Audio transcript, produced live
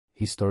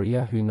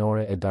Historia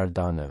hyjnore e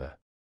Dardaneve.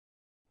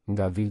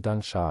 Nga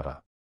Vildan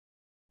Shara.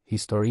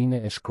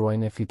 Historinë e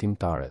shkruajnë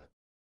fitimtarët.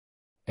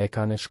 E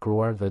kanë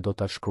shkruar dhe do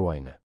ta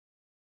shkruajnë.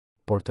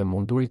 Por të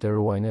mundurit e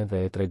ruajnë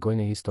dhe e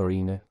tregojnë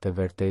historinë të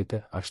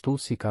vërtetë ashtu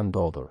si ka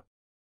ndodhur.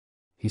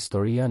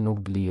 Historia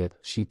nuk blihet,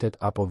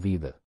 shitet apo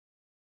vidhet.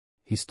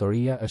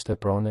 Historia është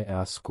e pronë e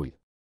askujt.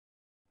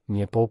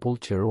 Një popull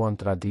që ruan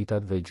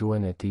traditat dhe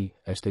gjuhën e tij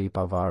është i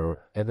pavarur,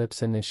 edhe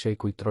pse në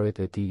shekuj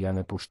trojet e tij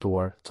janë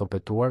pushtuar,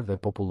 copetuar dhe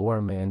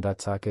populluar me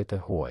endacake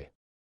të huaj.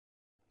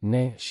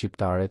 Ne,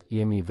 shqiptarët,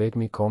 jemi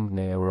vetmi kombë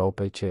në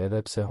Europë që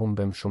edhe pse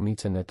humbem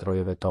shumicën e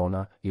trojeve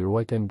tona, i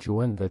ruajtem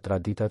gjuhën dhe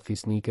traditat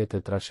fisnike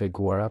të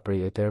trashëguara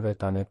prej eterëve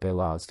tanë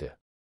pellazgë.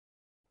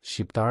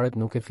 Shqiptarët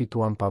nuk e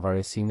fituan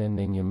pavarësinë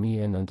në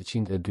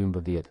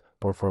 1912,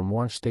 por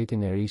formuan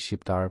shtetin e ri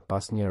shqiptar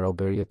pas një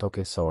roberie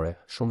tokësore,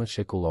 shumë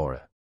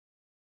shekullore.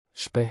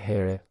 Shpeh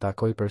here,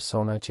 takoj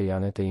persona që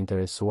janë të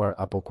interesuar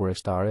apo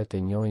kurioztare të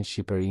njohin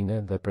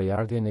Shqipërinë dhe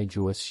prejardhjen e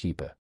gjuhës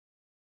shqipe.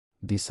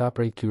 Disa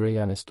prej tyre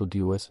janë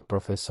studiues,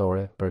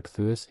 profesore,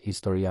 përkthyes,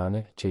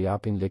 historiane, që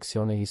japin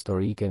leksione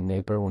historike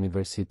nëpër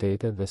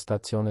universitete dhe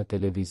stacione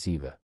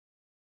televizive.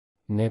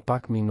 Në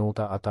pak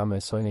minuta ata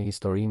mësojnë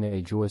historinë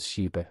e gjuhës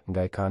shqipe,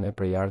 nga e kanë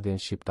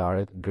prejardhjen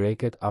shqiptarët,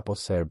 greket apo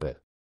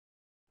serbët.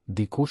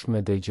 Dikush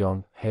me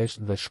dëgjon, hesh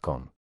dhe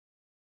shkon.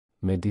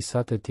 Me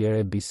disa të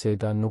tjere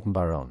biseda nuk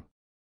mbaron.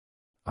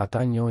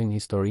 Ata njohin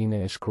historinë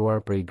e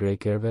shkruar prej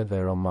grekerëve dhe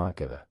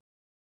romakëve.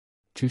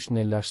 Qysh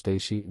në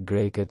lashteshi,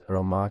 greket,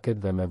 romaket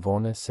dhe me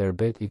vone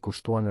serbet i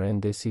kushtuan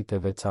rendesi të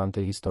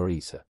veçantë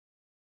historisë.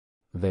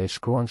 Dhe e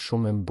shkruan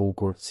shumë më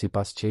bukur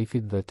sipas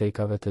qejfit dhe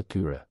tekave të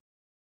tyre.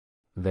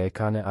 Dhe e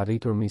kanë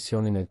arritur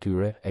misionin e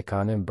tyre, e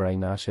kanë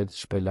brajnashet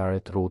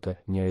shpelare trute,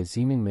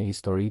 njerëzimin me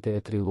historitë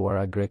e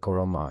trilluara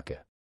greko-romake.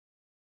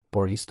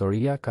 Por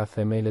historia ka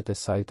themelet e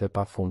saj të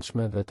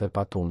pafundshme dhe të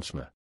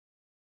patundshme.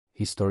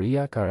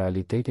 Historia ka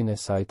realitetin e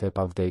saj të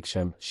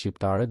pavdekshëm,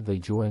 shqiptarët dhe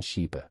gjuhën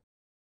shqipe.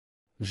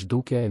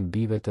 Zhdukja e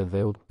mbive të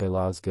dheut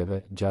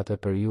pellazgëve gjatë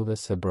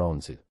periudhës së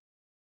bronzit.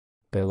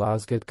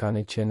 Pellazgët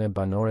kanë qenë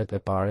banoret e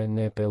pare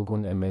në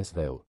pellgun e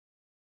mesdheut.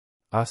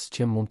 As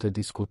që mund të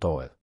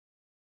diskutohet.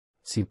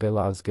 Si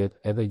pellazgët,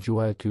 edhe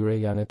gjuha e tyre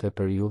janë të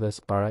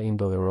periudhës para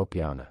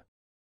indo-europiane.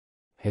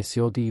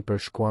 Hesiodi i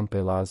përshkuan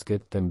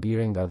pellazgët të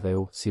mbire nga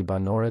dheu si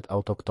banoret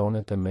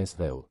autoktone të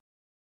mesdheut.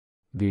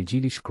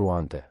 Virgili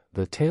shkruante,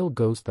 "The tale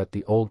goes that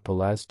the old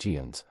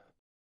Pelasgians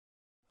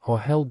who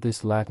held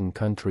this Latin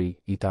country,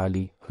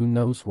 Italy, who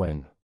knows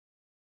when."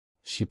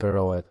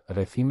 Shqiperohet,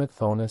 rrethimet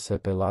thone se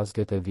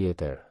pellazgët e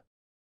vjetër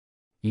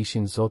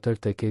ishin zotër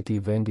të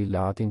këtij vendi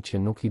latin që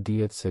nuk i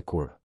dihet se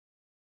kur.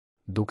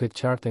 Duket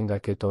qartë nga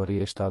këto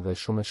rrjeshta dhe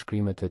shumë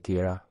shkrimet të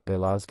tjera,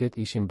 pellazgët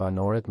ishin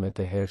banoret më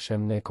të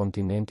hershëm në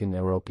kontinentin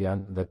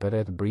evropian dhe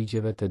përreth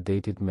brigjeve të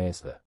detit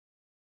mesdhe.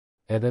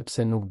 Edhe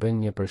pse nuk bën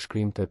një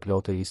përshkrim të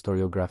plotë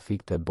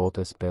historiografik të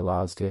botës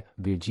pellazgë,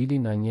 Virgili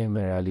na njeh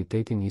me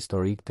realitetin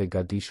historik të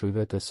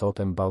gadishujve të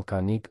sotëm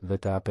ballkanik dhe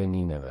të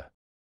Apenineve.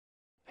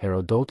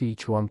 Herodoti i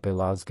quan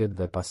pellazgët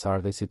dhe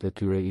pasardhësit e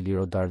tyre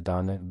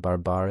iliro-dardane,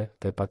 barbare,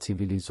 të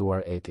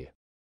pacivilizuar eti.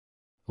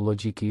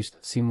 Logjikisht,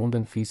 si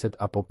munden fiset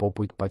apo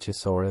popujt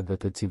paqësore dhe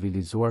të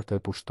civilizuar të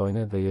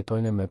pushtojnë dhe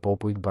jetojnë me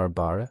popujt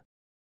barbare?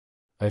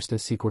 Është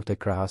sikur të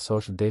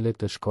krahasosh delet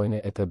të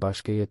shkojnë e të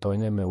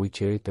bashkëjetojnë me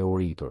ujqerit e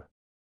uritur.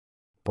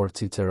 Por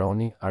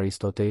Ciceroni,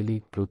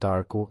 Aristoteli,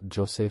 Plutarku,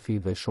 Gjosefi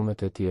dhe shumë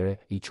të tjere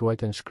i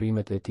quajtën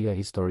shkrimet e tija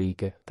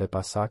historike, të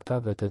pasakta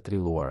dhe të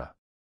trilluara.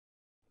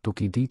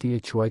 Tukiditi e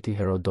quajti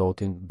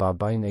Herodotin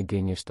babain e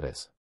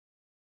gënjeshtres.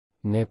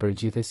 Ne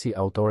përgjithësi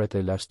autoret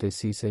e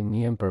lashtesisë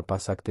njihen për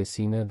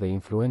pasaktesinë dhe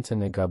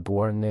influencën e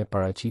gabuar në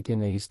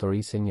paraqitjen e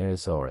historisë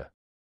njerëzore.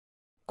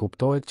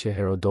 Kuptohet që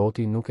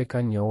Herodoti nuk e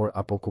ka njohur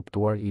apo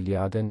kuptuar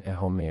Iliaden e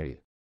Homerit.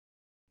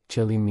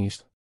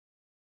 Qëllimisht,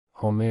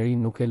 Homeri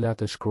nuk e la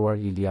të shkruar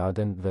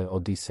Iliaden dhe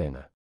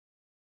Odisenë.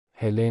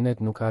 Helenet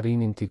nuk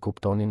arrinin t'i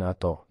kuptonin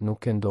ato, nuk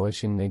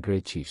këndoheshin në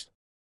greqisht.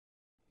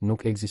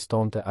 Nuk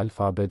ekzistonte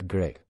alfabet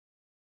grek.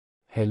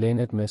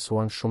 Helenet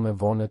mësuan shumë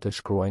vonë të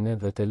shkruajnë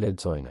dhe të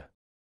lexojnë.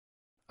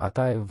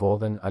 Ata e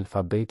vodhen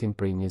alfabetin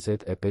prej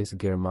 25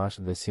 gjermash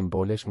dhe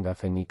simbolesh nga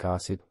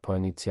Fenikasit,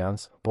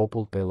 Phoenicians,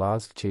 popull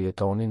pellazg që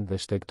jetonin dhe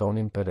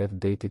shtektonin përreth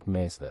detit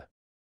mesdhe.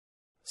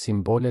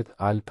 Simbolet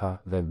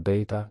alfa dhe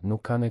beta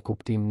nuk kanë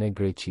kuptim në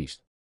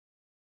greqisht.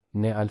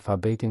 Në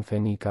alfabetin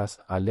Fenikas,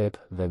 Alep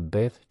dhe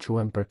Beth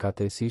quhen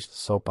përkatësisht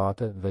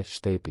Sopate dhe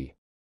Shtepi.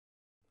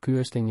 Ky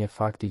është një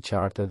fakt i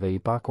qartë dhe i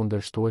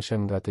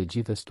pakundërshtueshëm nga të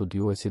gjithë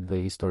studiuesit dhe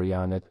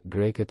historianët.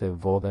 Grekët e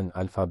vodhen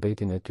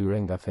alfabetin e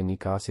tyre nga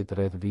Fenikasit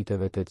rreth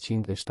viteve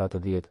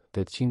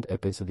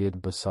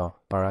 870-850 BC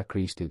para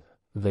Krishtit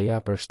dhe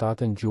ja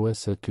përshtatën gjuhës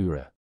së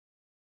tyre.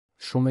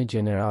 Shumë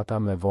gjenerata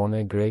më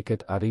vonë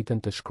grekët arritën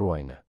të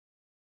shkruajnë.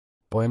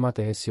 Poemat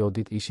e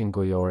Hesiodit ishin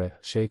gojore,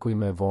 shekuj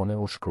më vonë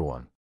u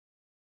shkruan.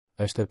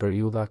 Është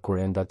periudha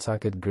kur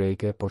endacakët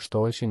greke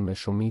poshtoheshin me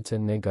shumicë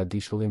në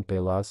gadishullin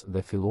Pellaz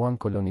dhe filluan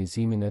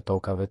kolonizimin e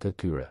tokave të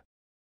tyre.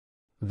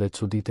 Dhe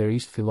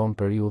çuditërisht fillon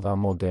periudha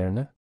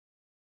moderne?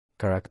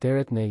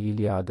 Karakteret në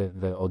Iliade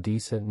dhe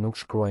Odise nuk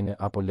shkruajnë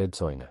apo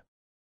lexojnë.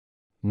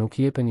 Nuk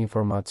jepen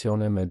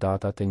informacione me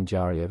datat e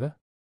ngjarjeve.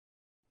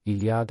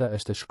 Iliada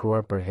është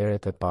shkruar për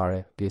herët e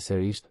pare,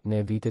 pjesërisht,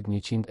 në vitet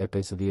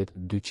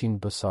 150-200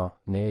 BC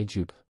në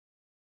Egjipt.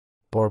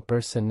 Por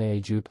përse në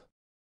Egjipt,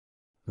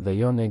 dhe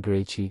jo në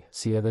Greqi,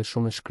 si edhe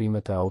shumë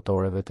shkrimet e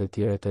autoreve të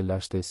tjere të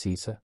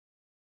lashtesisë.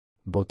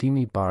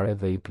 Botimi i pare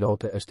dhe i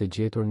plotë është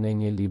gjetur në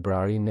një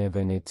librari në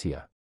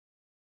Venecia.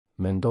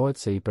 Mendohet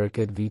se i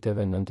përket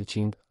viteve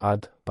 900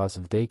 AD pas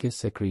vdekjes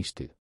së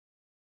Krishtit.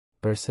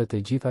 Përse të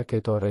gjitha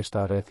këto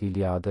rreshta rreth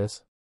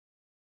Iliades,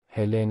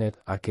 Helenet,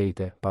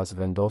 Akejte, pas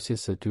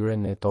vendosjes së tyre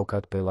në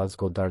tokat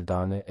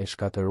Pelasgo-Dardane e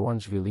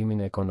shkatëruan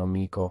zhvillimin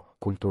ekonomiko,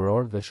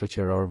 kulturor dhe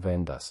shoqëror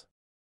vendas.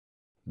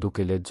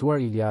 Duke lexuar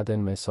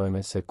Iliaden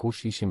mësojmë se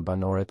kush ishin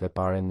banorët e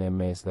pare në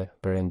mesdhe,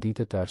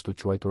 perënditët e ashtu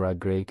quajtura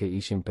greke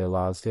ishin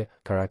Pelazgje,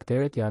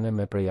 karakteret janë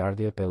me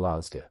prejardhje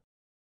Pelazgje.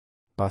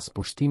 Pas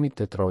pushtimit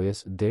të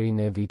Trojes deri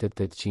në vitet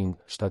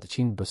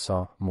 800-700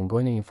 BC,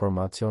 mungojnë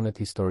informacionet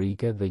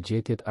historike dhe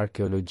gjetjet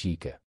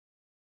arkeologjike.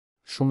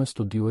 Shumë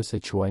studiues e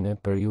quajnë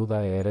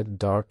periudha e erët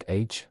Dark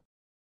Age.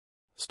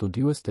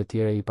 Studiues të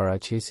tjerë i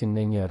paraqesin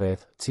në një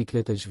rreth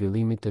ciklet e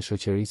zhvillimit të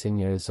shoqërisë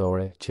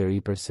njerëzore që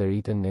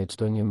ripërsëriten në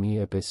çdo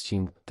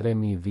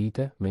 1500-3000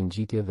 vite me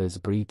ngjitje dhe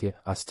zbritje,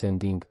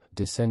 ascending,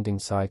 descending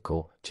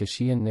cycle, që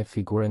shihen në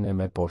figurën e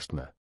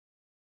mëposhtme.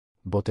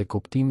 Bote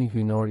kuptimi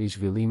hyjnor i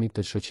zhvillimit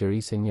të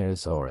shoqërisë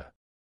njerëzore.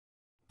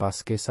 Pas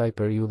kësaj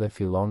periudhe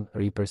fillon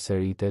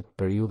ripërsëritet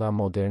periudha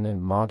moderne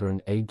Modern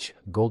Age,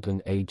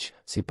 Golden Age,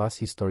 sipas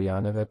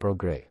historianëve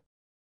progre.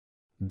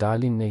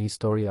 Dalin në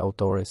histori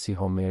autore si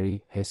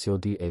Homeri,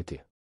 Hesiodi eti.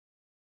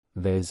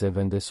 Dhe e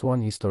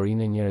zëvendësuan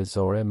historinë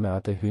njerëzore me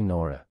atë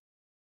hyjnore.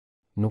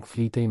 Nuk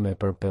flitej me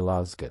për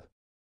Pelazgët.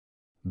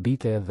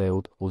 Bite e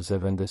dheut u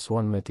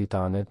zëvendësuan me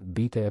titanet,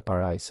 bite e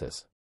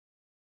parajses.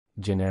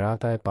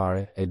 Gjenerata e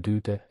pare, e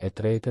dyte, e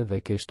trete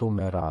dhe kështu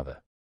me radhë.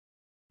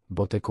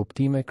 Bote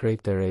kuptime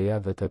krejt të reja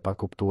dhe të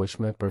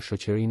pakuptueshme për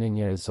shoqërinë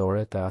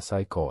njerëzore të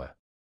asaj kohe.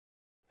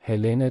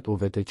 Helenet u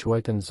vetë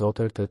quajtën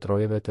zotër të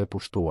trojeve të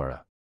pushtuara.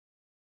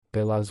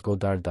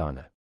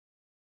 Pelasgo-Dardane.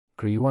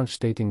 Krijuan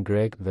shtetin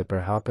grek dhe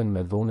përhapen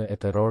me dhunë e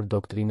terror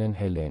doktrinën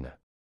helene.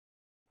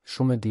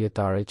 Shumë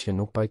dietare që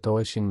nuk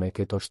pajtoheshin me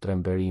këto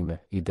shtremberime,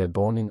 i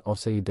debonin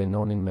ose i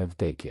denonin me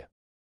vdekje.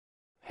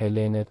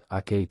 Helenet,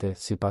 Akejte,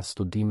 sipas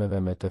studimeve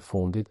me të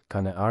fundit,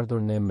 kanë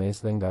ardhur në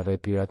mesdhe nga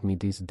rrepirat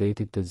midis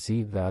detit të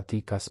Zi dhe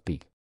atij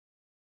Kaspik.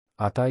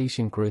 Ata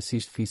ishin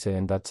kryesisht fise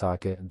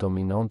endacake,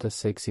 dominonte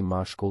seksi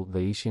mashkull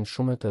dhe ishin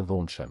shumë të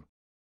dhunshëm.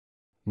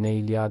 Në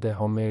Iliade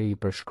Homeri i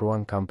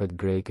përshkruan kampet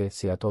greke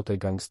si ato të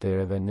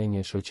gangsterëve në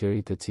një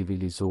shoqëri të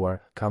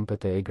civilizuar,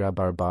 kampet e egra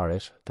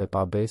barbaresh, të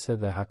pabese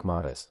dhe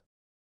hakmares.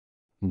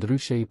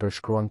 Ndryshe i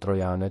përshkruan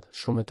trojanet,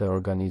 shumë të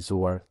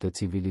organizuar, të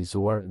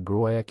civilizuar,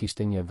 gruaja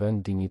kishte një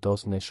vend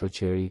dinjitos në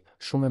shoqëri,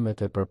 shumë me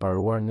të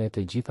përparuar në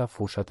të gjitha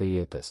fushat e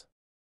jetës.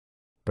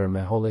 Për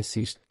me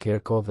hollësisht,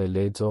 Kerko dhe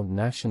lexo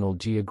National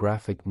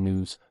Geographic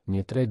News,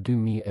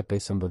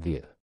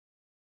 13-2015.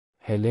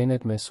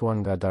 Helenet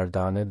mësuan nga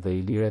Dardanet dhe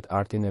Iliret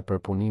artin e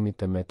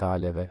përpunimit të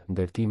metaleve,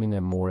 ndërtimin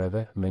e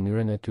mureve,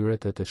 mënyrën e tyre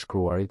të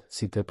shkruarit,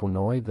 si të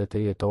punoj dhe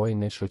të jetoj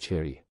në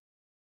shoqëri.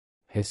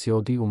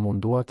 Hesiodi u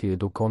mundua t'i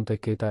edukonte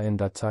këta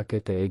endacake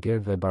të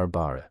eger dhe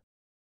barbare.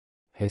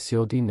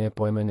 Hesiodi në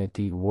poemen e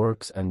tij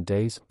Works and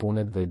Days,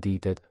 punet dhe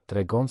ditet,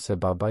 tregon se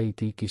babai i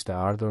tij kishte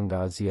ardhur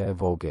nga Azia e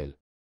vogël.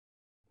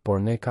 Por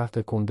ne ka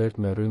të kundërt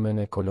me rrymen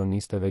e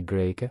kolonistëve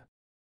greke?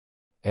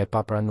 E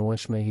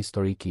papranueshme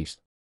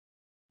historikisht.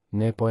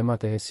 Në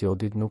poemat e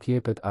Hesiodit nuk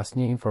jepet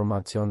asnjë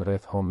informacion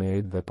rreth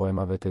Homerit dhe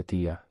poemave të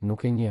tija,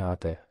 nuk e njeh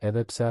atë,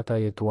 edhe pse ata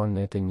jetuan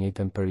në të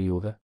njëjtën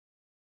periudhë.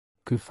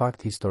 Ky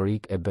fakt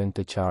historik e bën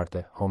të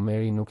qartë,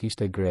 Homeri nuk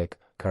ishte grek,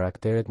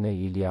 karakteret në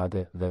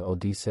Iliade dhe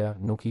Odisea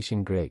nuk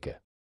ishin greke.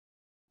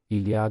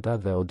 Iliada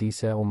dhe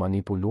Odisea u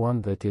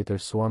manipuluan dhe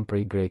tjetërsuan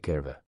prej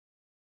grekerëve.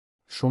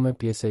 Shumë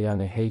pjesë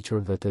janë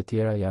hequr dhe të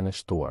tjera janë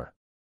shtuar.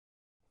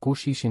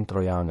 Kush ishin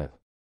trojanët?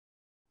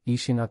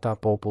 Ishin ata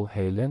popull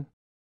helen?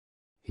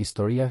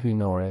 Historia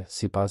hyjnore,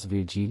 sipas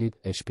Virgjilit,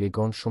 e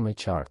shpjegon shumë e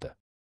qartë.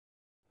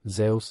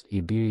 Zeus,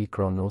 i biri i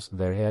Kronus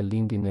dhe Rea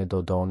lindi në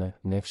Dodone,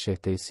 në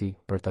fshehtesi,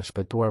 për ta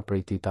shpëtuar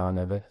prej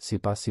titaneve,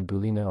 sipas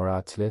Sibylline e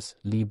Oracles,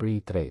 libri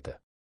i 3.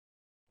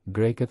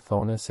 Grekët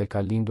thonë se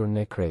ka lindur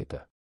në Kretë.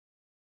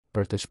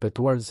 Për të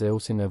shpëtuar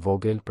Zeusin e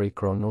vogël prej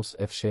Kronus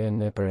e fshehen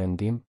në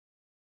perëndim.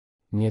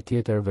 Një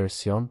tjetër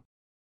version,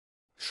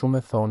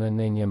 shumë thonë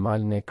në një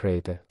mal në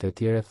Kretë, të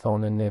tjerë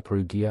thonë në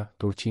Prygia,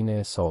 Turqinë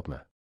e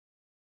sotme.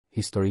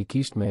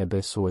 Historikisht me e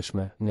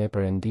besueshme, në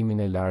perëndimin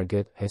e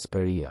largët,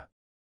 Hesperia.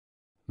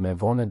 Me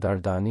vonë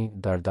Dardani,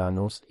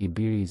 Dardanus, i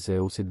biri i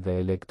Zeusit dhe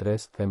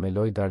Elektres,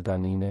 themeloi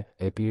Dardanine,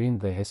 Epirin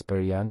dhe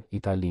Hesperian,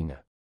 Italinë.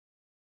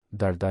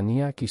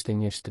 Dardania kishte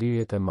një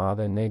shtrirje të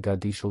madhe në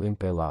gadishullin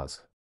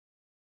Pelazg.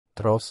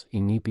 Tros,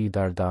 i nipi i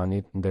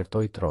Dardanit,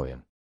 ndërtoi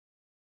Trojën.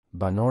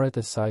 Banorët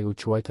e saj u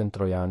quajtën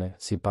Trojane,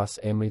 sipas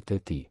emrit të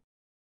tij.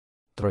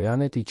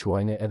 Trojanet I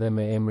quajnë edhe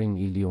me emrin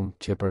Ilium,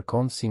 që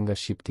përkon si nga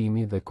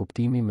shqiptimi dhe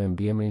kuptimi me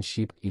mbiemrin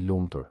shqip I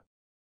lumtur.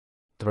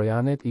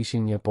 Trojanet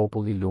ishin një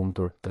popull I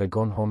lumtur,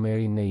 tregon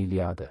Homeri në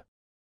Iliade.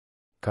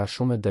 Ka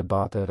shumë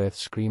debate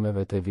rreth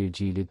shkrimeve të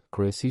Virgjilit,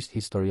 kryesisht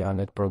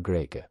historianet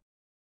pro-greke.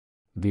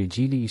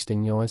 Virgjili ishte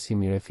njohës si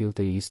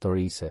mirefillt I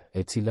historisë,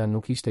 e cila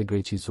nuk ishte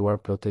greqizuar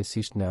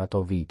plotësisht në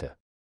ato vite.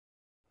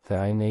 The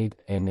Aeneid,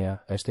 Enea,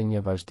 është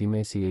një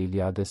vazhdimesi e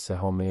Iliades së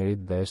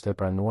Homerit dhe është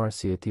pranuar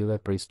si e tillë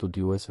prej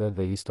studiuesve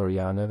dhe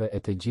historianëve e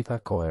të gjitha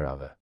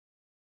kohërave.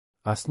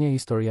 Asnjë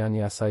historian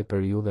I asaj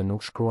periudhe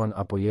nuk shkruan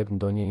apo jep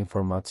ndonjë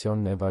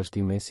informacion në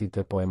vazhdimesi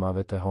të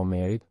poemave të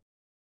Homerit.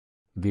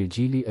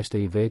 Virgjili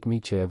është I vetmi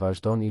që e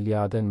vazhdon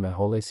Iliaden me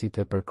hollësi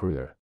të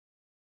përkryer.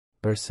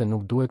 Përse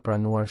nuk duhet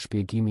pranuar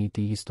shpjegimi I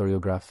tij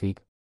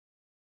historiografik,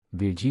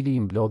 Virgjili I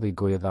mblodhi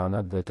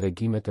gojedhanat dhe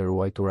tregimet e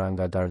ruajtura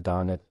nga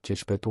Dardanet që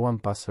shpëtuan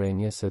pas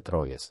rrenjes së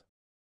Trojës.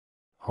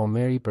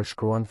 Homeri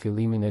përshkruan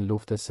fillimin e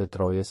luftës së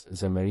Trojës,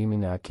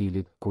 zemërimin e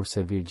Akilit,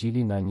 kurse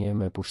Virgjili na njeh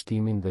me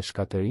pushtimin dhe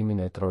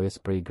shkatërimin e Trojës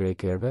prej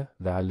grekerëve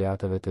dhe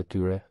aleatëve të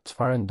tyre,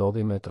 çfarë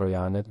ndodhi me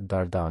trojanet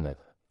Dardanet,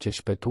 që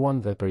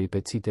shpëtuan dhe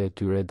peripecitë e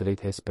tyre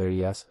drejt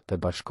Hesperias, të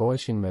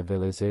bashkoheshin me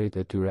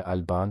vëllezërit e tyre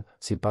Alban,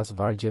 sipas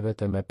vargjeve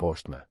të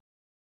mëposhtme.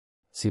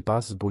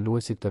 Sipas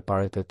zbuluesit të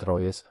parë të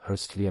Trojës,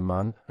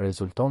 Faleminderit,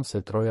 rezulton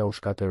se Troja u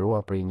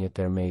shkatërua prej një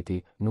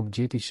termeti, nuk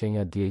gjeti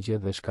shenja djegje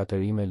dhe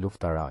shkatërime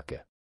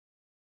luftarake.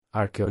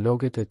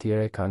 Arkeologët e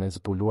tjerë kanë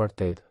zbuluar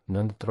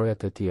 8-9 Troja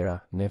të tjera,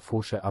 në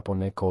fushë apo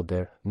në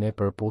koder, në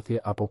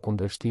përputhje apo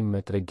kundërshtim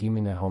me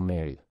tregimin e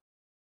Homerit.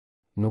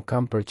 Nuk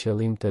kam për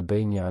qëllim të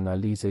bëj një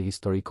analizë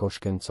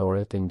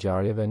historiko-shkencore të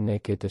ngjarjeve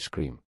në këtë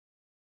shkrim.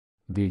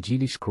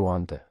 Virgjili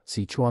shkruante,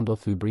 si quando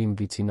thybrim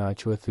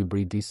vicinaque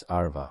thybridis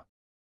arva.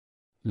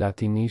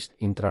 Latinisht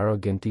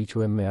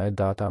intrarogentique mea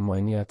data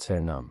moenia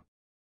cernam.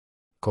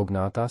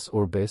 Cognatas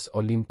urbes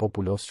olim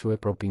populosque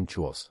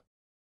propinquos.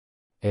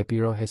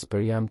 Epiro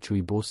Hesperiam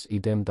cuibus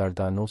idem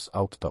Dardanus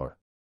auctor.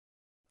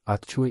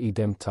 Atque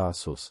idem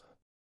Tasus.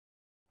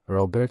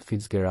 Robert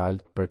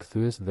Fitzgerald,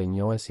 përkthyes dhe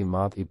njohës I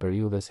madh I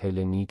periudhës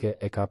helenike,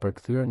 e ka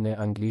përkthyer në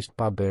anglisht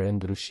pa bërë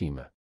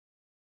ndryshime.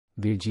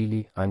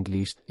 Virgjili,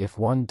 anglisht, if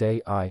one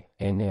day I,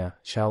 Enea,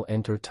 shall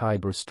enter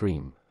Tiber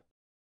stream,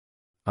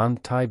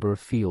 and Tiber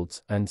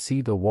fields, and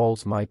see the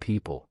walls my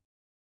people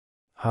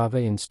have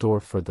in store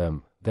for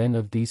them, then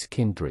of these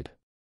kindred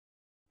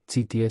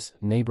cities,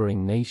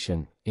 neighboring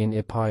nation, in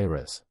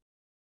Epirus,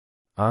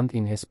 and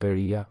in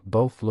Hesperia,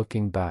 both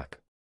looking back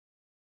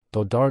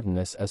to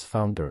Dardanus as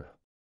founder.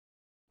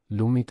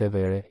 Lumi të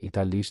vere,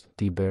 italisht,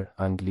 Tiber,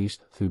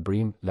 anglisht,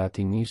 thybrim,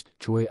 latinisht,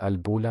 quaj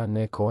albula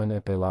në kohën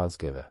e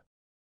Pelazgeve.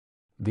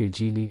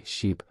 Virgjili,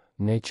 shqip,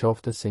 ne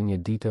qoftë se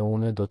një ditë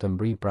une do të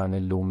mbri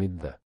pranë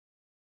lumit dhe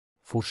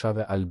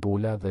fushave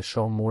albula dhe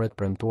shoh muret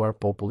premtuar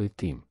popullit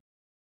tim.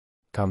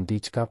 Kam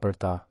diçka për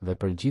ta dhe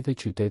për gjithë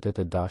qytetet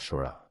e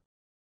dashura.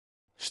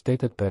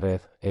 Shtetet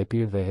përreth,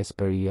 Epir dhe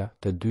Hesperia,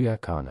 të dyja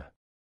kanë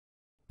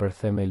për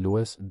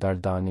themelues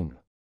Dardanin.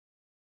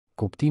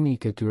 Kuptimi I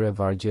këtyre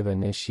vargjeve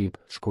në shqip,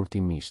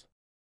 shkurtimisht.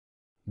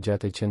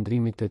 Gjatë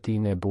qëndrimit të tij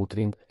në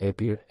Butrind,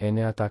 Epir,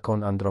 Enea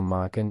takon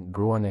Andromaken,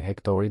 gruan e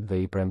Hektorit dhe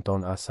I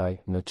premton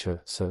asaj, në që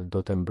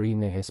do të mbri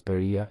në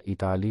Hesperia,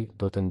 Itali,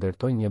 do të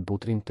ndërtoj një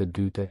Butrind të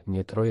dytë,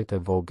 një Troje të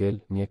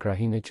vogël, një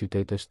krahinë e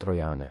qytetësh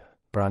trojane,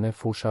 pranë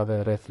fushave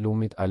rreth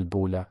lumit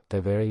albula,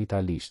 të vere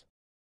italisht.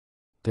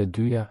 Të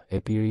dyja,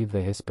 Epiri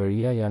dhe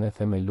Hesperia janë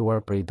themeluar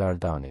prej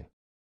Dardanit.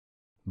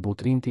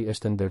 Butrinti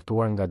është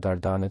ndërtuar nga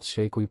Dardanet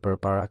shekuj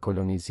përpara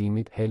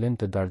kolonizimit helen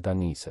të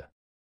Dardanisë.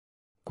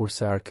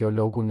 Kurse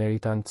arkeologu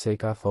Neritan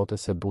Ceka thotë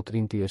se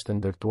Butrinti është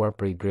ndërtuar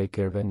prej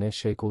grekerëve në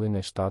shekullin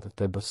e 7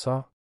 të BS.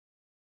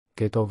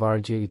 Këto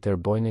vargje I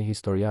tërbojnë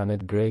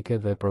historianet greke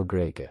dhe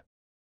pro-greke.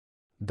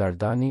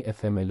 Dardani e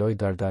themeloi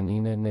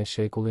Dardanine në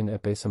shekullin e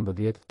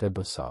 15 të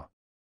BS.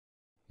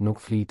 Nuk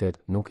flitet,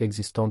 nuk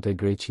ekzistonte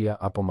Greqia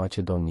apo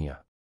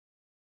Maqedonia.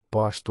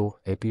 Po ashtu,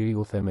 Epiri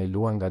u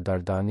themelua nga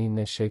Dardani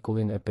në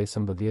shekullin e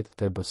 15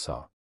 të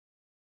BS.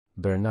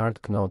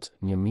 Bernard Knotz,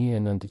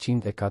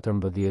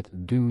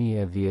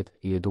 1914-2010,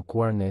 I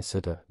edukuar në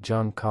St.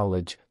 John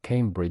College,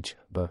 Cambridge,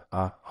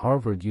 B.A.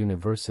 Harvard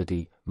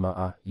University,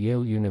 M.A.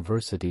 Yale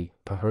University,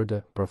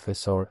 Ph.D.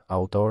 profesor,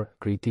 autor,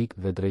 kritik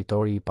dhe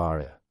drejtori I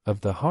pare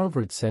of the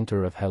Harvard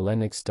Center of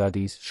Hellenic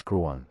Studies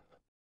shkruan.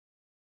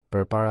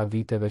 Përpara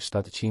viteve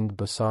 700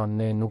 BS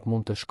ne nuk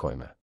mund të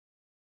shkojmë.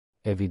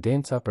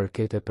 Evidenca për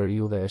këtë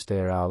periudhë është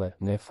e rrallë,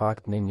 në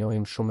fakt ne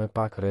njohim shumë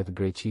pak rreth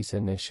Greqisë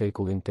në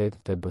shekullin 8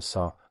 të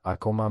BS,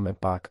 akoma më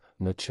pak,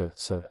 në që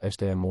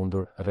është e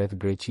mundur, rreth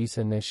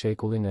Greqisë në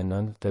shekullin e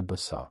 9 të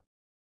BS.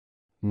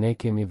 Ne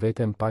kemi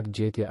vetëm pak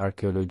gjetje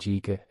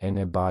arkeologjike, e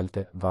në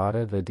balte,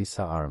 vare dhe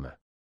disa arme.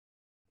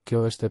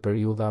 Kjo është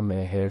periudha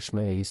më e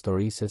hershme e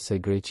historisë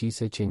së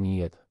Greqisë që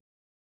njihet.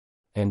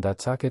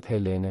 Endacaket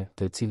helene,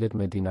 të cilët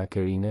me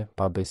dinakerine,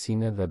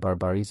 pabesine dhe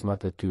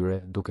barbarizmat e tyre,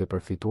 duke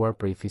përfituar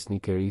prej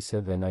fisnikerisë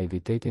dhe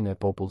naivitetin e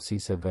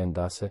popullsisë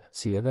vendase,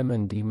 si edhe me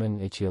ndihmën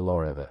e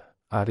qielloreve,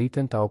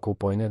 Arritën ta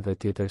okupojnë dhe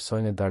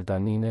tjetërsojnë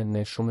Dardanine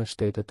në shumë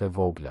shtetet e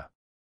vogla.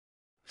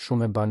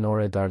 Shumë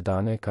banore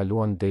Dardane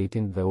kaluan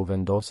detin dhe u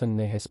vendosën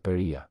në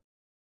Hesperia.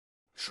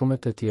 Shumë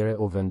të tjere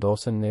u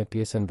vendosën në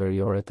pjesën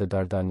veriore të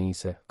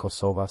Dardanise,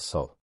 Kosova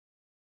sot.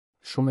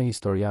 Shumë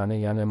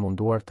historiane janë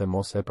munduar të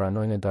mos e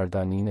pranojnë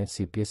Dardanine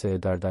si pjesë e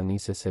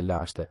Dardanise së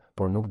lashte,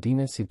 por nuk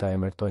dine si ta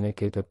emërtojnë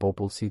këtë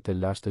popullsi të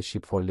lashtë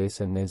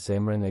shqipfolese në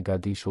zemrën e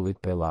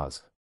gadishullit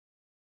Pelazg.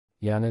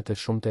 Janë të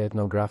shumë të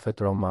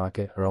etnografet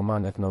romake,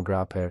 roman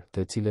etnografer,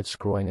 të cilët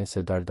shkruajnë se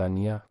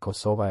Dardania,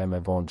 Kosova e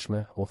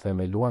mëvonshme, u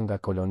themeluan nga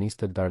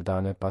kolonistët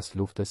Dardane pas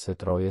luftës së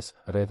Trojës,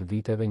 rreth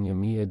viteve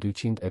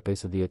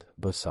 1250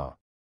 BS.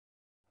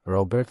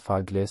 Robert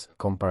Fagles,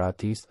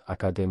 komparatist,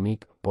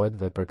 akademik, poet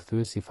dhe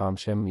përkthyes i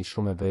famshëm i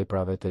shumë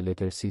veprave të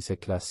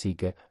letërsisë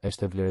klasike,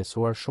 është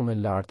vlerësuar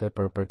shumë larte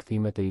për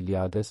përkthimet e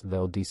Iliades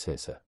dhe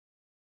Odisese.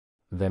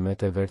 Dhe me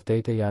të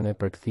vërtetë janë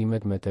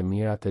përkthimet me të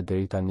mira të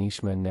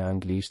deritanishme në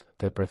anglisht,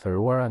 të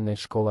preferuara në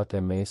shkollat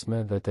e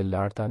mesme dhe të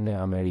larta në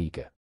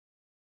Amerike.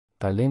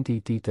 Talenti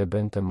i tij të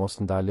bën të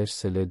mos ndalesh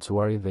se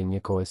lexuari dhe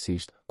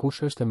njëkohësisht,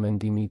 kush është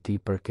mendimi i tij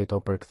për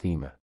këto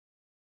përkthime.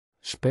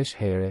 Shpesh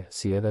here,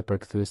 si edhe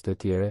përkthyes të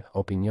tjere,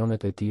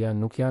 opinionet e tija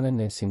nuk janë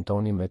në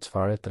sintoni me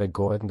çfarë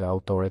tregohet nga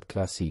autoret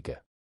klasike.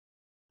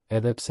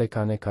 Edhe pse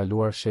kanë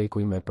kaluar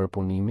shekuj me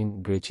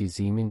përpunimin,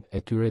 greqizimin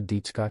e tyre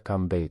diçka ka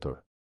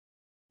mbetur.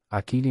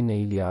 Akili në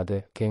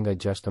Iliade, Kenga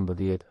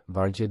 16,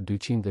 vargjet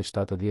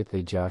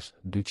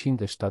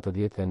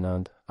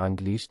 276-279,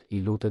 anglisht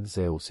I lutet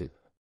Zeusit.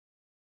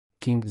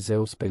 King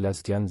Zeus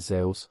Pelasgian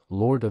Zeus,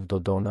 Lord of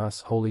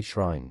Dodona's holy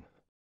shrine.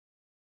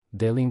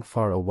 Dwelling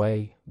far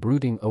away,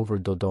 brooding over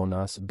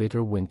Dodona's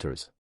bitter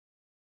winters.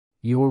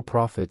 Your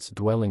prophets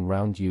dwelling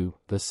round you,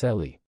 the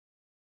Selli.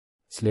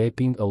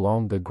 Sleeping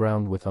along the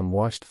ground with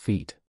unwashed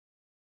feet.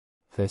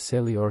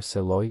 Theseli or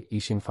Seloj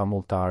ishin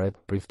famultaret,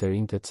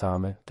 prifterin të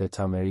came, të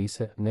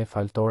camerise, në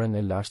faltoren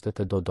e lashtet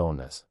të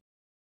Dodonës.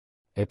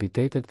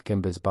 Epitetet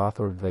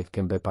kembezbathur dhe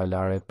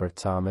kembepalare për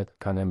camet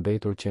kanë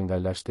mbetur që nga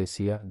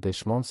lashtesia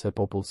dëshmon se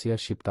popullsia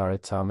shqiptare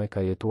came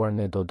ka jetuar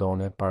në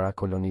Dodone para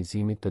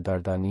kolonizimit të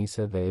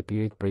Dardanise dhe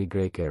Epirit prej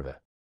grekerve.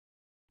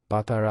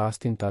 Pata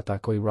rastin të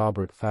atakoj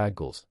Robert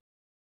Fagles.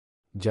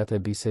 Gjatë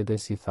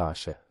bisedes I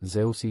thashe,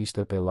 Zeusi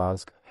ishte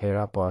Pelazg,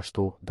 Hera po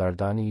ashtu,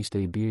 Dardani ishte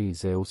I biri I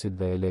Zeusit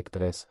dhe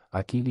Elektres,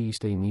 Akili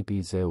ishte I nipi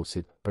I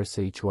Zeusit,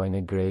 përse I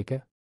quajnë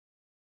greke?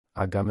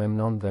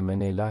 Agamemnon dhe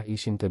Menela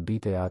ishin të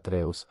bite e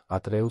Atreus,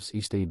 Atreus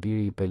ishte I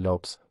biri I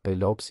Pelops,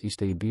 Pelops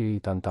ishte I biri I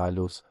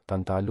Tantalus,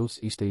 Tantalus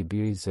ishte I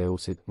biri I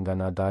Zeusit, nga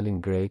na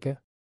dalin greke?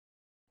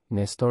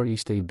 Nestor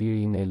ishte I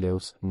biri I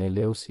Neleus,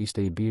 Neleus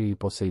ishte I biri I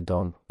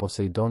Poseidon,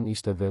 Poseidon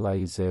ishte vella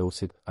I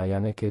Zeusit, a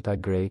janë këta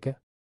greke?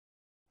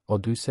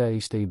 Odysea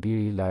ishte I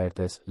biri I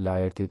Laertes,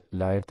 Laertit,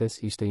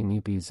 Laertes ishte I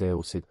nipi I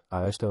Zeusit,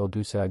 a është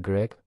Odysea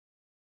grek?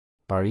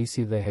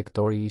 Parisi dhe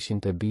Hektori ishin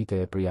të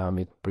bite e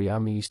Priamit,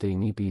 Priami ishte I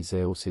nipi I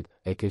Zeusit,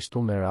 e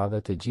kështu me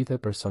radhë të gjithë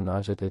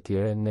personazhet e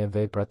tjere në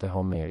veprat e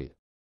Homerit.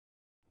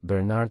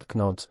 Bernard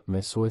Knotz,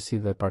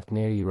 mësuesi dhe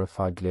partneri I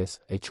Rëfagles,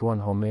 e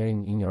quan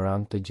Homerin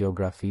ignorant të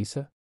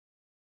gjeografisë?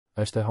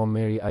 Është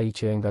Homeri ai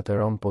që e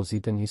ngatëron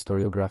pozitën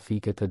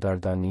historiografike të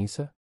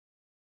Dardanise?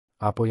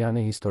 Apo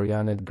janë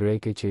historianet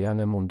greke që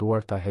janë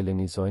munduar ta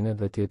helenizojnë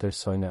dhe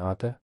tjetërsojnë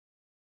atë?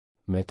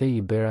 Me te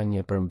I bera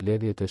një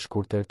përmbledhje të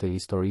shkurtër të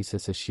historisë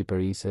së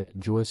Shqipërisë,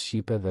 gjuhës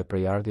shqipe dhe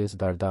prejardhjes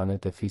dardane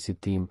të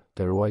fisit tim,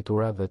 të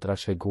ruajtura dhe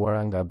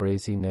trashëguara nga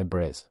brezi në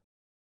brez.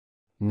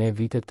 Në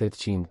vitet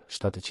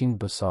 800-700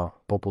 BS,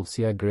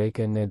 popullsia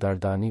greke në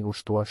Dardani u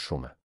shtua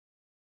shumë.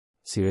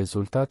 Si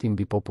rezultat I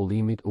mbi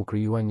popullimit u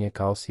krijua një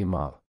kaos I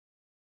madh.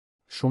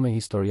 Shumë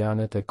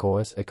historianet e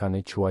kohës e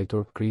kanë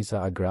quajtur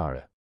kriza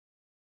agrare.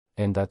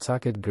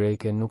 Endacaket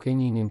greke nuk e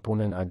njihnin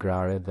punën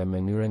agrare dhe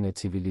mënyrën e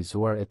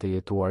civilizuar e të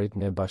jetuarit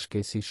në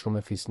bashkësi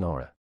shumë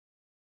fisnore.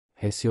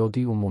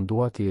 Hesiodi u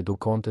mundua të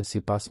edukonte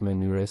sipas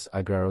mënyrës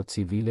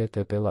agraro-civile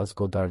të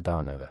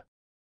Pelazgo-Dardaneve.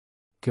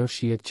 Kjo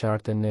shihet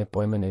qartë në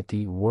poemën e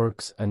tij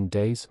Works and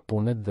Days,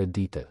 punët dhe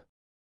ditët.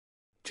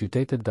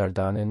 Qytetet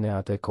Dardane në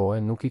atë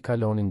kohë nuk I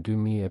kalonin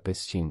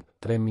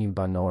 2500-3000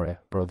 banore,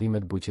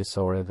 prodhimet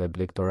bujqësore dhe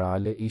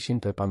blegtorale ishin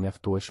të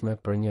pamjaftueshme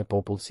për një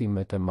popullsi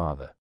më të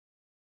madhe.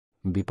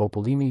 Mbi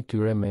popullimi I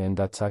tyre me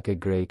endacake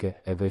greke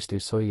e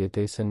vështirësoi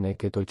jetesën në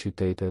këto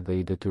qytete dhe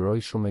I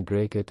detyroi shumë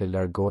greke të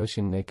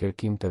largoheshin në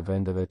kërkim të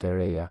vendeve të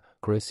reja,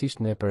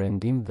 kryesisht në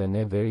perëndim dhe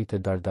në veri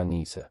të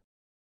Dardanise.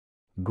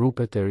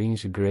 Grupe të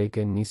rinj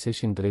greke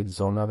niseshin drejt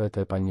zonave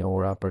të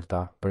panjohura për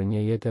për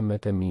një jetë më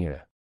të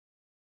mire.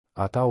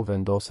 Ata u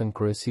vendosen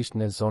kryesisht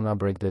në zona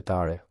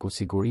bregdetare, ku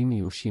sigurimi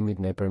I ushqimit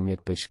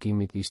nëpërmjet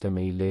peshkimit ishte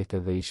më I lehtë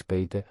dhe I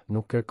shpejtë,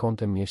 nuk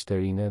kërkonte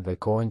mjeshterinë dhe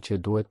kohën që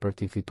duhet për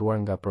t'i fituar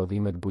nga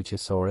prodhimet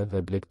bujqësore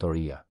dhe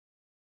blegtoria.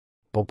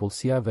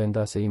 Popullsia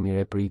vendase I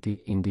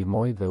mirepriti, I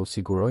ndihmoi dhe u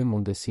siguroi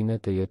mundësinë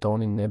të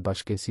jetonin në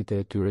bashkësitë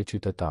e tyre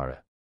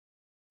qytetare.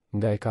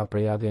 Nga e ka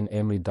prejadhjen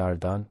emri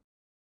Dardan,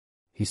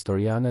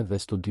 historianet dhe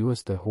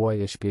studiues të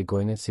huaj e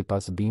shpjegojnë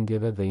sipas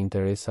bindjeve dhe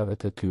interesave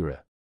të tyre.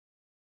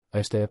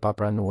 Është e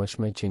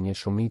papranueshme që një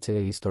shumicë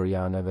e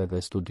historianëve dhe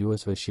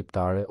studiuesve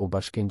shqiptare u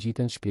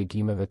bashkëngjiten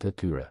shpjegimeve të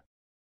tyre.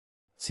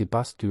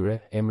 Sipas tyre,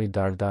 emri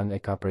Dardan e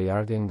ka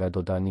prejardhjen nga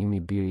Dodanimi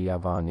biri i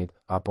Javanit,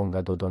 apo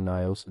nga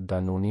Dodonaeus,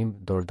 Danunim,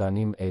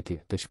 Dordanim eti,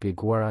 të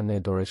shpjeguara në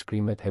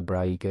doreshkrimet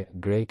hebraike,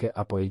 greke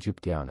apo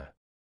egjiptiane.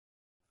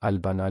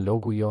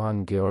 Albanalogu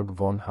Johann Georg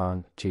von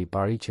Hahn, që i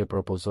pari që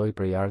propozoi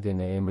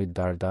prejardhjen e emrit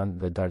Dardan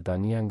dhe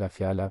Dardania nga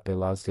fjala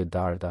pellazgje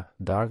darda,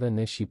 dardhe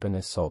në shqipen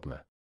e sotme.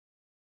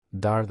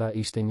 Darda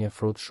ishte një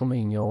frut shumë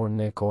i njohur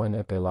në kohën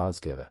e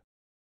pellazgjeve.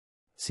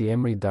 Si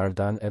emri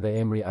Dardan edhe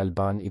emri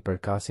Alban i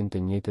përkasin të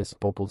njëjtës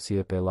popullsi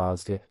e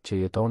pellazgje që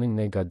jetonin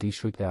në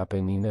gadishujt e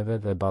Apenineve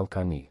dhe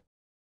Ballkani.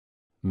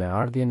 Me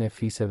ardhjen e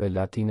fiseve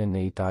latine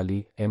në Itali,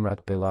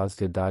 emrat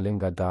pellazgje dale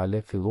nga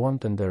dale filluan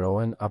të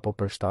nderohen apo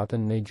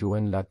përshtaten në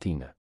gjuhën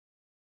latine.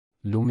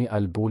 Lumi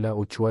albula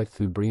u quajt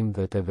thybrim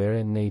dhe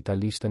tevere në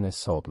italishtën e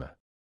sotme.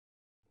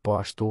 Po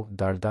ashtu,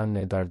 Dardan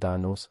në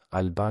Dardanus,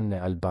 Alban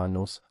në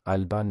Albanus,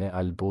 Alba në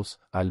Albus,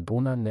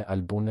 Albuna në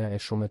Albune e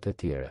shumët e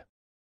tjere.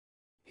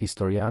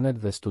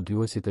 Historianët dhe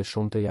studiuesit e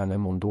shumtë janë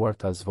munduar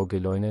ta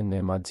zvogëlojnë në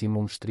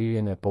maksimum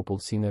shtrirjen e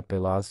popullsinë e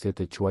pellazgje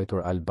të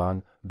quajtur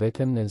Alban,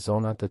 vetëm në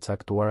zona të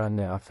caktuara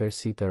në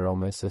afërsitë e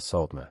Romës së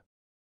sotme.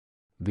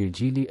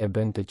 Virgjili e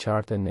bën të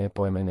qartë në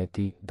poemën e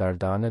tij,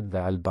 Dardanet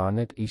dhe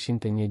Albanet ishin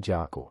të një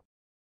gjaku.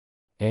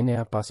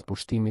 Enea pas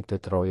pushtimit të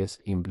Trojës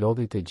i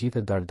mblodhi të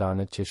gjithë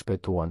Dardanet që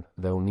shpëtuan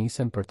dhe u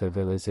nisën për të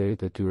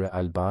vëllezërit e tyre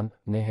Alban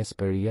në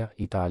Hesperia,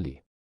 Itali.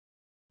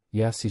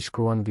 Ja si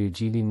shkruan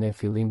Virgjili në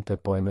fillim të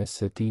poemës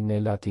së tij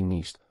në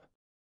latinisht.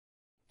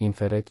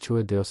 Inferet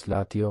quae Deos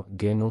latio,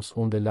 genus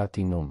unde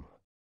latinum.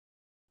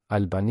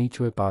 Albani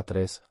quae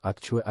patres, at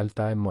quae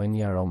altae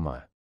moenia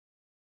Romae.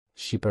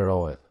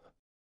 Shqiperohet.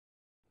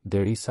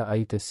 Derisa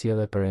ai të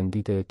sjellë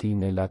perëndite e tij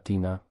në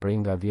latina, prej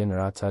nga vjen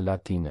raca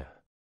latine.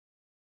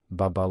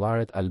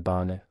 Baballaret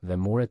albane dhe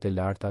muret e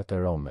larta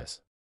të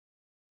Romës.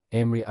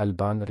 Emri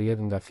Alban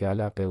rrjedh nga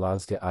fjala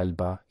pellazgje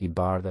alba, i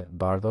bardhe,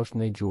 bardhosh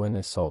në gjuhën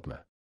e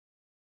sotme.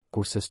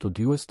 Kurse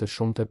studiues të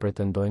shumtë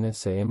pretendojnë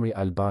se emri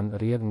Alban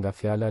rrjedh nga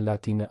fjala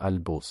latine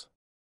albus.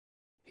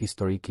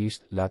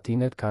 Historikisht,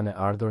 latinet kanë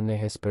ardhur në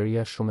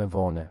Hesperia shumë e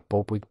vonë,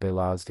 popujt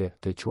pellazgje,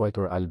 të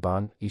quajtur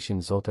Alban, ishin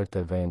zotër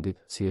të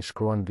vendit, si e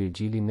shkruan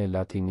Virgjili në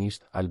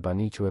latinisht,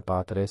 Albani quae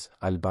patres,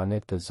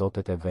 Albanet të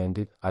zotët e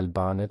vendit,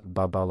 Albanet,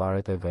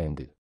 baballaret e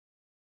vendit.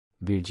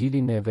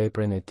 Virgjili në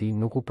veprën e tij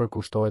nuk u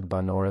përkushtohet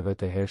banorëve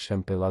të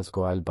hershëm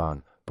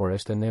pellazgo-alban, por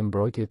është në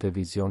mbrojtje të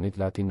vizionit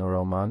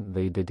latino-roman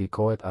dhe i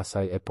dedikohet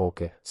asaj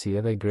epoke, si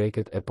edhe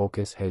greket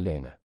epokes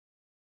helene.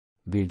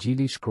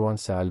 Virgjili shkruan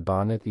se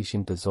Albanet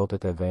ishin të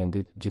zotët e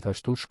vendit,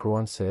 gjithashtu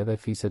shkruan se edhe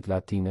fiset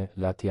latine,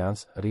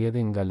 latians,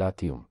 rrjedhin nga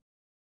latium.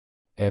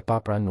 E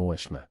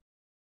papranueshme.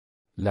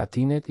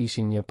 Latinet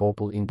ishin një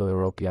popull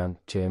indo-europian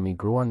që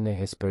emigruan në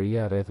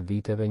Hesperia rreth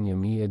viteve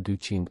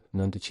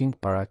 1200-900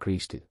 para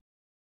Krishtit.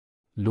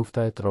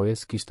 Lufta e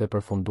Trojës kishte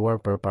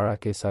përfunduar përpara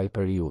kësaj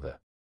periudhe.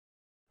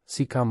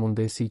 Si ka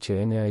mundesi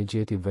që Enea i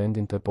gjeti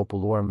vendin të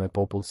populluar me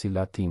popullsi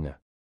latine?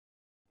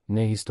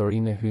 Në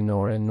historinë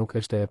hyjnore nuk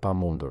është e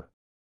pamundur.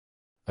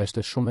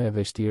 Është shumë e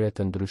vështirë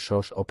të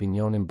ndryshosh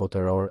opinionin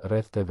botëror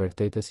rreth të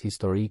vërtetës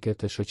historike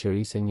të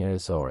shoqërisë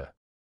njerëzore.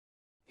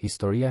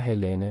 Historia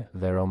helene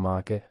dhe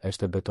romake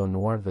është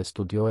betonuar dhe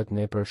studiohet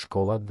nëpër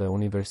shkollat dhe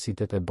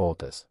universitetet e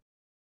botës.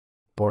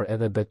 Por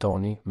edhe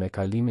betoni, me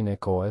kalimin e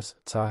kohës,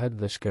 cahet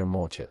dhe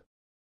shkermoqet.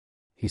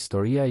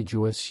 Historia i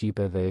gjuhës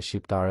shqipe dhe e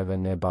shqiptarëve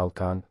në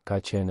Ballkan ka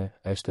qenë,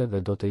 është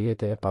dhe do të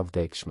jetë e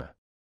pavdekshme.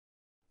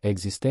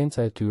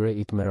 Ekzistenca e tyre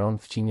i tmeron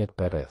fqinjet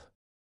përreth.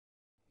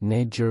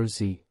 New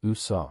Jersey,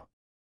 USA.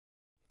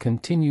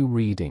 Continue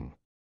reading.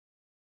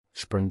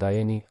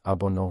 Shpërndajeni,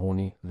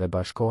 abonohuni dhe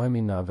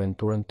bashkohemi në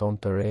aventurën tonë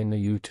të re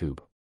në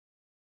YouTube.